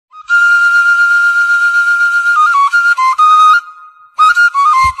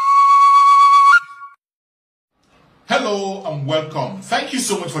Thank you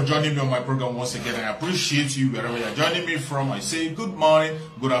so much for joining me on my program once again. I appreciate you wherever you're joining me from. I say good morning,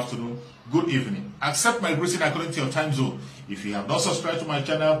 good afternoon, good evening. Accept my greeting according to your time zone. If you have not subscribed to my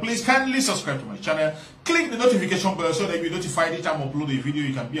channel, please kindly subscribe to my channel. Click the notification bell so that you'll be notified each time I upload a video.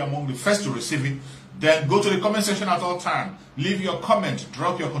 You can be among the first to receive it. Then go to the comment section at all time. Leave your comment,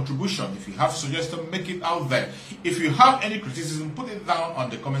 drop your contribution. If you have suggestions, make it out there. If you have any criticism, put it down on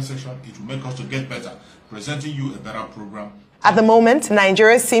the comment section. It will make us to get better, presenting you a better program. At the moment,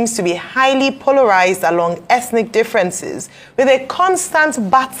 Nigeria seems to be highly polarized along ethnic differences, with a constant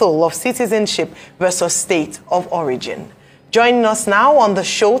battle of citizenship versus state of origin. Joining us now on the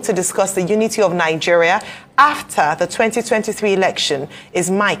show to discuss the unity of Nigeria after the 2023 election is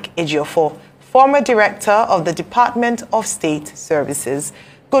Mike Ejiofor, former director of the Department of State Services.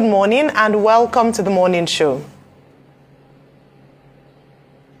 Good morning and welcome to the morning show.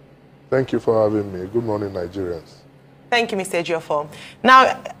 Thank you for having me. Good morning, Nigerians. Thank you, Mr. Ejiofor.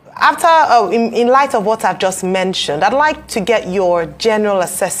 Now, in light of what I've just mentioned, I'd like to get your general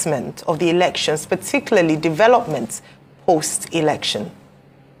assessment of the elections, particularly developments post-election.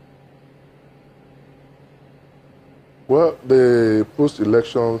 Well, the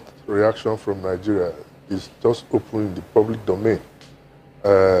post-election reaction from Nigeria is just open in the public domain.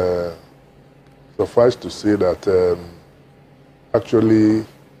 Suffice to say that actually it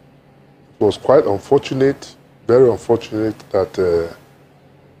was quite unfortunate, very unfortunate that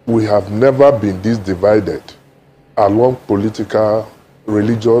we have never been this divided along political,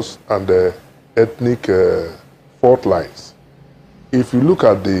 religious, and ethnic fault lines. If you look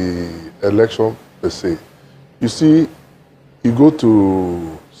at the election per se, you see, you go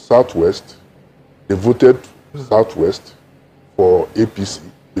to Southwest, they voted Southwest for APC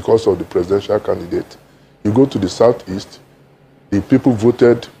because of the presidential candidate. You go to the Southeast, the people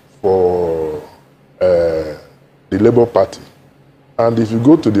voted for the Labour Party. And if you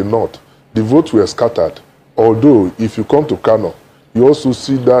go to the North, the votes were scattered. Although, if you come to Kano, you also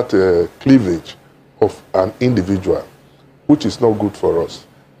see that cleavage of an individual, which is not good for us.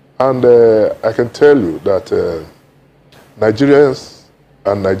 And I can tell you that Nigerians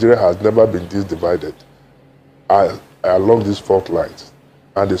and Nigeria has never been this divided along these fault lines.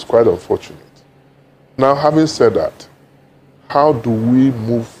 And it's quite unfortunate. Now, having said that, how do we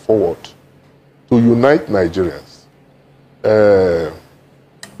move forward to unite Nigerians?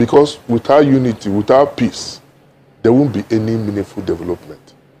 Because without unity, without peace, there won't be any meaningful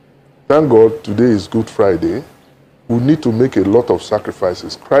development. Thank God today is Good Friday. We need to make a lot of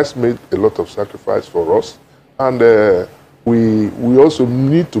sacrifices. Christ made a lot of sacrifice for us, and we also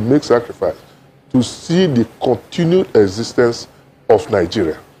need to make sacrifice to see the continued existence of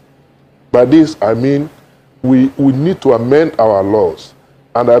Nigeria. By this, I mean we need to amend our laws.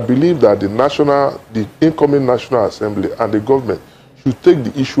 And I believe that the incoming National Assembly and the government should take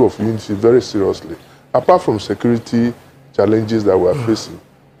the issue of unity very seriously, apart from security challenges that we are facing,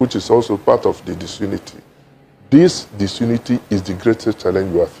 which is also part of the disunity. This disunity is the greatest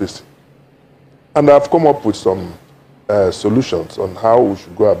challenge we are facing. And I've come up with some solutions on how we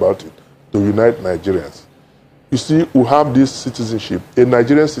should go about it to unite Nigerians. You see, we have this citizenship. A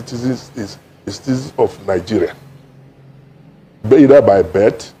Nigerian citizen is a citizen of Nigeria, either by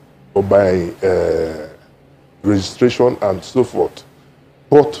birth or by registration and so forth.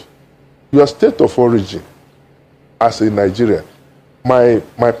 But your state of origin as a Nigerian, my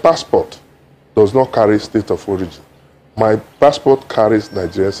passport does not carry state of origin. My passport carries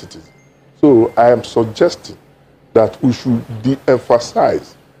Nigerian citizen. So I am suggesting that we should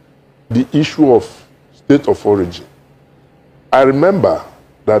de-emphasize the issue of state of origin. I remember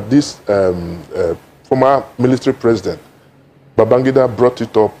that this former military president, Babangida, brought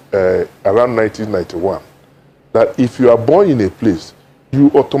it up around 1991, that if you are born in a place, you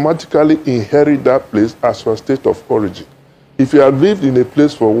automatically inherit that place as your state of origin. If you have lived in a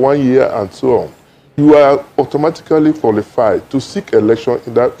place for 1 year and so on, you are automatically qualified to seek election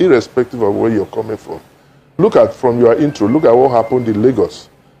in that, irrespective of where you're coming from. Look at, from your intro, look at what happened in Lagos.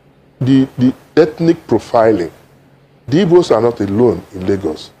 The ethnic profiling. The Igbos are not alone in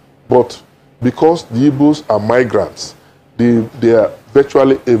Lagos, but because the Igbos are migrants, they are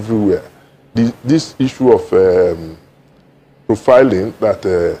virtually everywhere. This issue of profiling that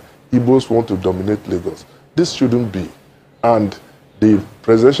Igbos want to dominate Lagos, this shouldn't be. And the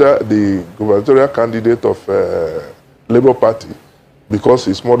gubernatorial candidate of Labour Party, because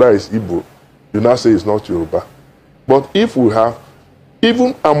his mother is Igbo, you now say it's not Yoruba. But if we have,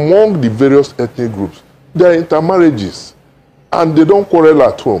 even among the various ethnic groups, there are intermarriages, and they don't quarrel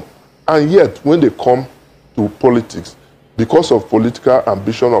at home. And yet, when they come to politics, because of political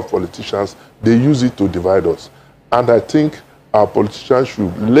ambition of politicians, they use it to divide us. And I think our politicians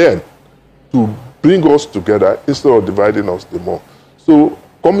should learn to bring us together instead of dividing us the more. So,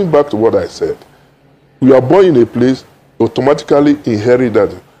 coming back to what I said, we are born in a place, automatically inherit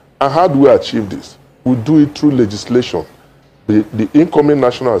that. And how do we achieve this? We do it through legislation. The incoming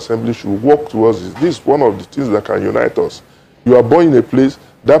National Assembly should work towards this. This is one of the things that can unite us. You are born in a place,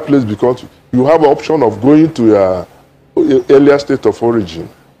 that place becomes, you have an option of going to your earlier state of origin,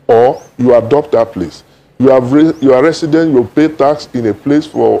 or you adopt that place. You are resident, you pay tax in a place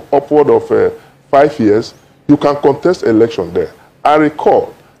for upward of 5 years, you can contest election there. I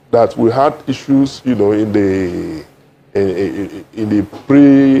recall that we had issues, you know, in the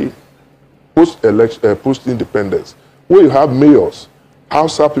post-independence, where you have mayors,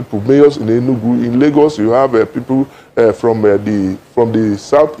 Hausa people, mayors in Enugu. In Lagos, you have people from the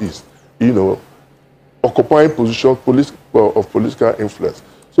southeast, you know, occupying positions of political influence.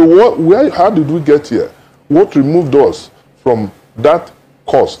 So how did we get here? What removed us from that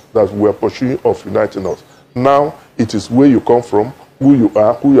cause that we are pursuing of uniting us? Now it is where you come from, who you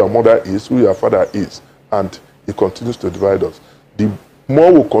are, who your mother is, who your father is, and it continues to divide us. The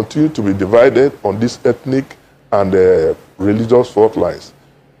more we continue to be divided on this ethnic and religious fault lines,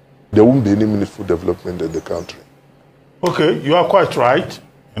 there won't be any meaningful development in the country. Okay, you are quite right.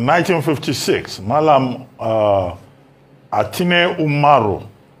 In 1956, Malam Atine Umaru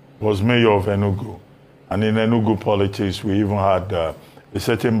was mayor of Enugu. And in Enugu politics, we even had a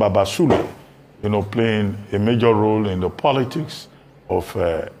certain Baba Sule, you know, playing a major role in the politics of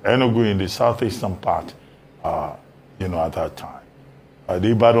Enugu in the southeastern part, you know, at that time.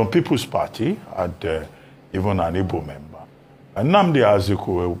 The Ibadan People's Party had even an Igbo member. And Nnamdi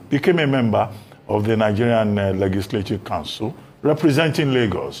Azikiwe became a member of the Nigerian Legislative Council, representing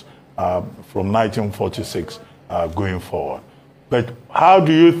Lagos from 1946 going forward. But how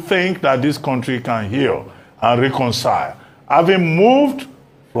do you think that this country can heal and reconcile, having moved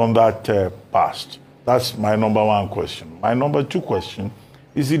from that past? That's my number one question. My number two question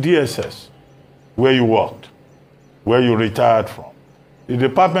is the DSS, where you worked, where you retired from. The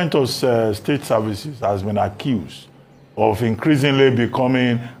Department of State Services has been accused of increasingly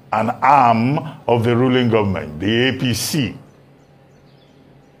becoming an arm of the ruling government, the APC.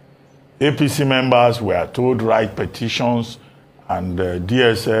 APC members were told to write petitions, and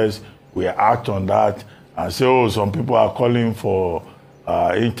DSS will act on that and say, oh, some people are calling for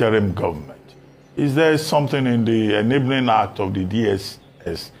interim government. Is there something in the enabling act of the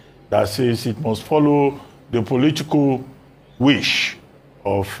DSS that says it must follow the political wish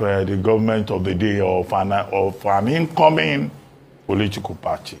of the government of the day or of an incoming political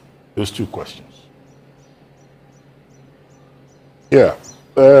party? Those two questions. Yeah.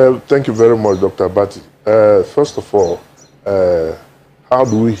 Thank you very much, Dr. Abati. First of all, how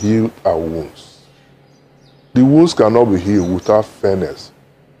do we heal our wounds? The wounds cannot be healed without fairness,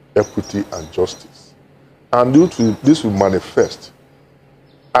 equity, and justice. And this will manifest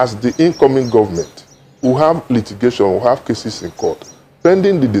as the incoming government will have litigation, will have cases in court.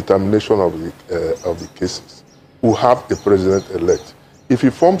 Pending the determination of the cases, will have a president-elect. If he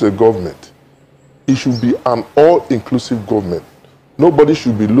forms a government, it should be an all-inclusive government. Nobody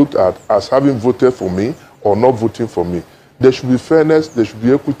should be looked at as having voted for me or not voting for me. There should be fairness, there should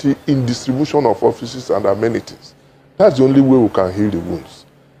be equity in distribution of offices and amenities. That's the only way we can heal the wounds.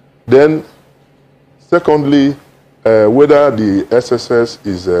 Then, secondly, whether the SSS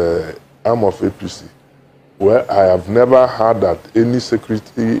is an arm of APC. Well, I have never heard that any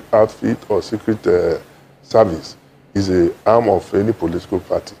security outfit or secret service is an arm of any political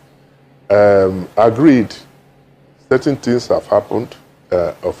party. Agreed, certain things have happened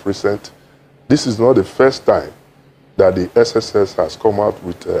of recent. This is not the first time that the SSS has come out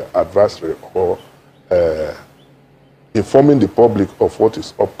with advisory or informing the public of what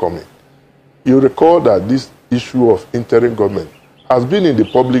is upcoming. You recall that this issue of interim government has been in the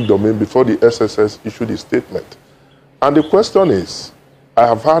public domain before the SSS issued a statement. And the question is, I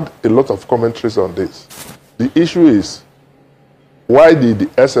have had a lot of commentaries on this. The issue is, why did the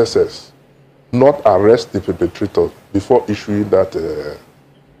SSS not arrest the perpetrators before issuing that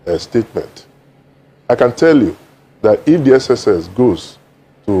statement? I can tell you that if the SSS goes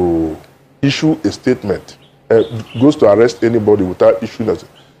to issue a statement, goes to arrest anybody without issuing a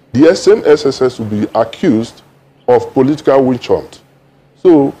statement, the same SSS will be accused of political witch hunt.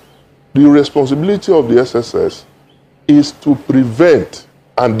 So the responsibility of the SSS is to prevent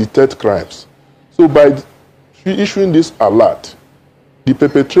and detect crimes. So by issuing this alert, the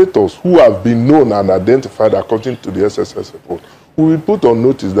perpetrators who have been known and identified according to the SSS report will be put on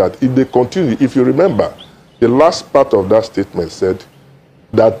notice that if they continue, if you remember, the last part of that statement said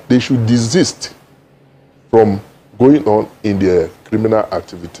that they should desist from going on in their criminal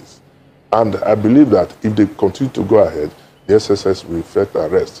activities. And I believe that if they continue to go ahead, the SSS will effect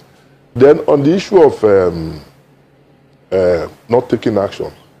arrest. Then on the issue of not taking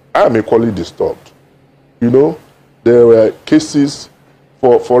action, I am equally disturbed. You know, there were cases,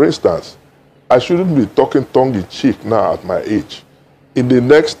 for instance, I shouldn't be talking tongue-in-cheek now at my age. In the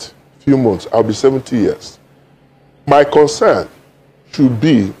next few months, I'll be 70 years. My concern should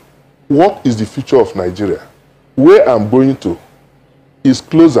be, what is the future of Nigeria? Where I'm going to is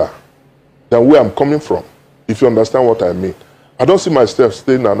closer than where I'm coming from, if you understand what I mean. I don't see myself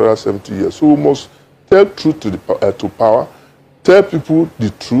staying another 70 years. So we must tell truth to power, tell people the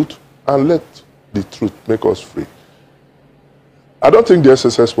truth, and let the truth make us free. I don't think the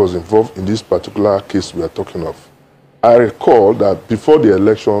SSS was involved in this particular case we are talking of. I recall that before the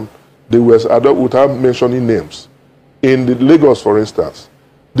election, there was, without mentioning names, in Lagos, for instance,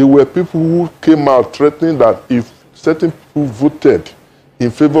 there were people who came out threatening that if certain people voted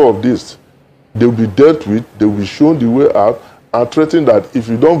in favor of this, they will be dealt with, they will be shown the way out, and threatening that if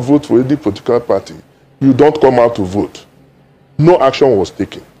you don't vote for any particular party, you don't come out to vote. No action was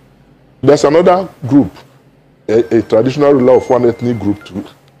taken. There's another group, a traditional ruler of one ethnic group too,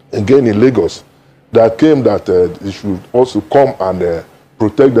 again in Lagos, that came that they should also come and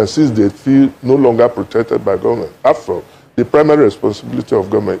protect them since they feel no longer protected by government. After all, the primary responsibility of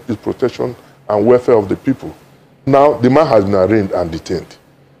government is protection and welfare of the people. Now, the man has been arraigned and detained.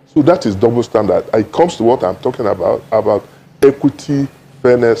 So that is double standard. It comes to what I'm talking about equity,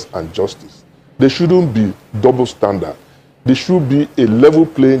 fairness, and justice. There shouldn't be double standard. There should be a level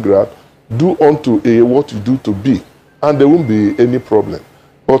playing ground. Do unto A what you do to B, and there won't be any problem.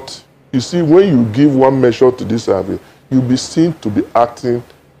 But you see, when you give one measure to this survey, you'll be seen to be acting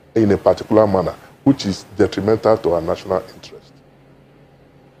in a particular manner, which is detrimental to our national interest.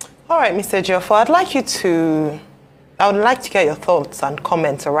 All right, Mr. Geoffo, I would like to get your thoughts and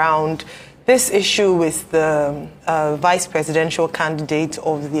comments around this issue with the vice presidential candidate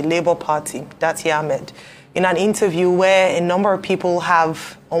of the Labour Party, Dati Ahmed, in an interview where a number of people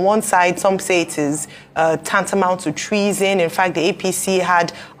have, on one side, some say it is tantamount to treason. In fact, the APC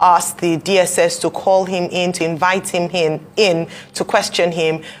had asked the DSS to call him in, to invite him in to question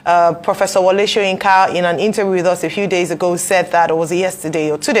him. Professor Wole Soyinka, in an interview with us a few days ago, said that, or was it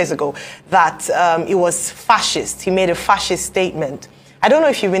yesterday or 2 days ago, that it was fascist. He made a fascist statement. I don't know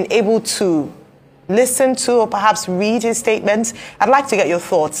if you've been able to listen to or perhaps read his statements. I'd like to get your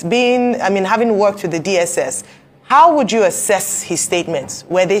thoughts. Having worked with the DSS, how would you assess his statements?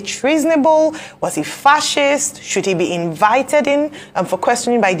 Were they treasonable? Was he fascist? Should he be invited in for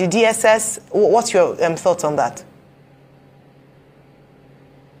questioning by the DSS? What's your thoughts on that?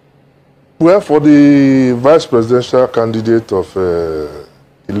 Well, for the vice presidential candidate of the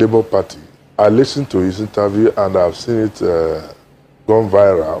Labour Party, I listened to his interview and I've seen it gone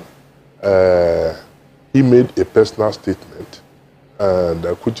viral. He made a personal statement, and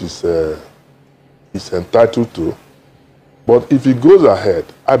which is entitled to. But if he goes ahead,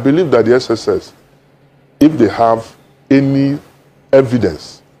 I believe that the SSS, if they have any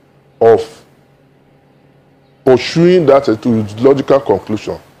evidence of pursuing that to its logical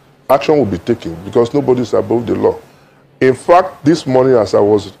conclusion, action will be taken because nobody is above the law. In fact, this morning as I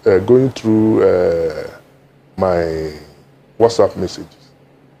was going through my WhatsApp messages,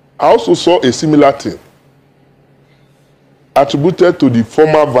 I also saw a similar thing attributed to the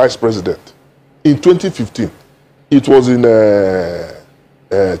former vice president in 2015. It was in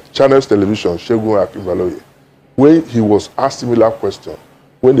Channels Television, Segun Akinbaloye, when he was asked similar question,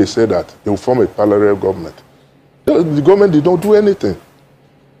 when they said that they will form a parallel government. The government did not do anything.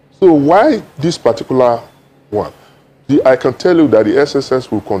 So why this particular one? I can tell you that the SSS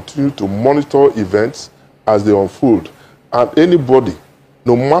will continue to monitor events as they unfold, and anybody,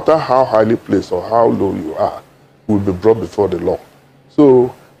 no matter how highly placed or how low you are, will be brought before the law.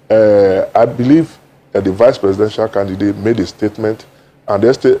 So I believe that the vice presidential candidate made a statement, and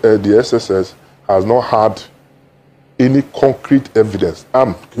the SSS has not had any concrete evidence,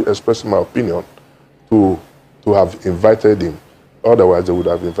 I'm expressing my opinion, to have invited him. Otherwise, they would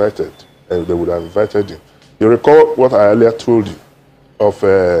have invited him. You recall what I earlier told you of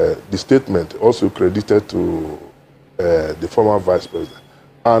the statement also credited to the former vice president,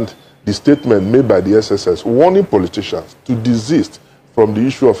 and the statement made by the SSS warning politicians to desist from the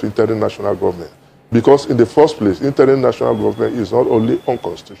issue of interim national government. Because in the first place, interim national government is not only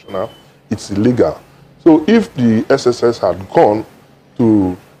unconstitutional, it's illegal. So if the SSS had gone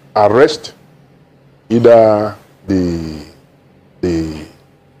to arrest either the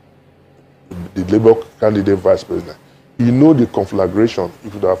Labour candidate vice president, you know the conflagration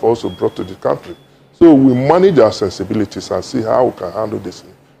it would have also brought to the country. So we manage our sensibilities and see how we can handle this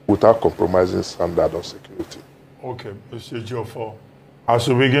without compromising standard of security. Okay, Mr. Jofo, as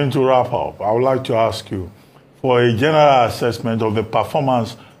we begin to wrap up, I would like to ask you for a general assessment of the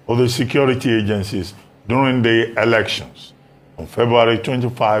performance of the security agencies during the elections on February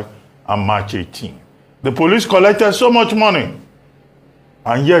 25 and March 18. The police collected so much money,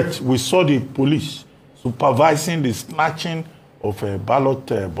 and yet we saw the police supervising the snatching of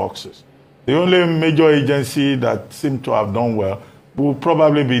ballot boxes. The only major agency that seemed to have done well will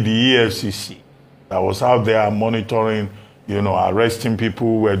probably be the EFCC, that was out there monitoring, arresting people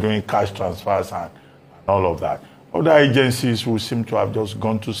who were doing cash transfers and all of that. Other agencies will seem to have just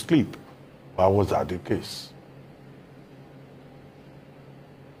gone to sleep. Why was that the case?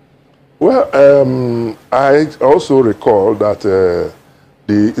 Well, I also recall that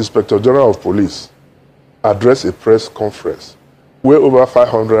the Inspector General of Police addressed a press conference where over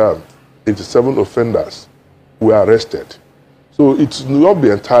 587 offenders were arrested. So it will not be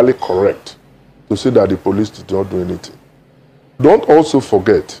entirely correct to say that the police did not do anything. Don't also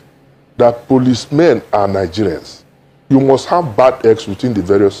forget that policemen are Nigerians. You must have bad eggs within the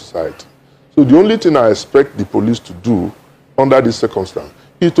various society. So the only thing I expect the police to do under this circumstance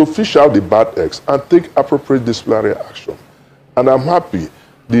is to fish out the bad eggs and take appropriate disciplinary action. And I'm happy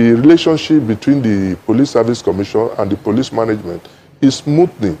the relationship between the Police Service Commission and the police management is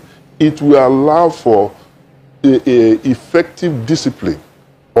smoothing. It will allow for a effective discipline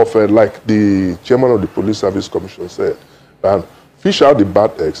of, like the chairman of the Police Service Commission said, and fish out the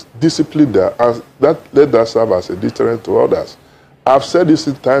bad eggs, discipline them, and let that serve as a deterrent to others. I've said this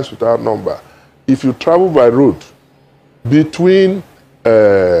in times without number. If you travel by road between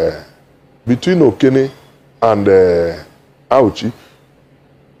Okene and Auchi,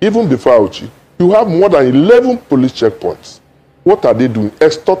 even before Auchi, you have more than 11 police checkpoints. What are they doing?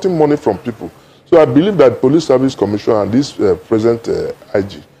 Extorting money from people. So I believe that the Police Service Commission and this present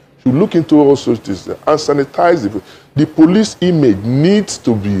IG should look into all such things and sanitize the police image needs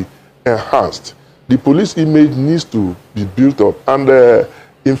to be enhanced. The police image needs to be built up. And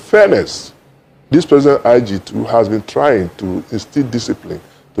in fairness, this present IG too has been trying to instill discipline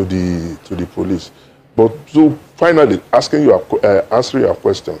to the police. But so finally, answering your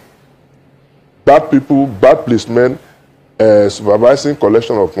question, bad people, bad policemen, supervising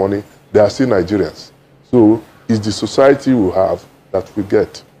collection of money, they are still Nigerians. So it's the society we have that we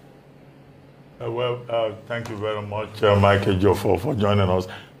get. Thank you very much, Michael Jofo, for joining us.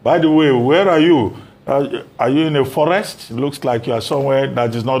 By the way, where are you? Are you in a forest? It looks like you are somewhere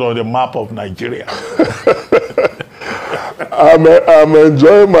that is not on the map of Nigeria. I'm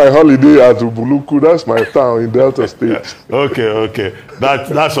enjoying my holiday at Ubuluku. That's my town in Delta State. Okay.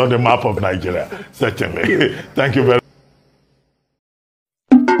 That's on the map of Nigeria, certainly. Thank you very much.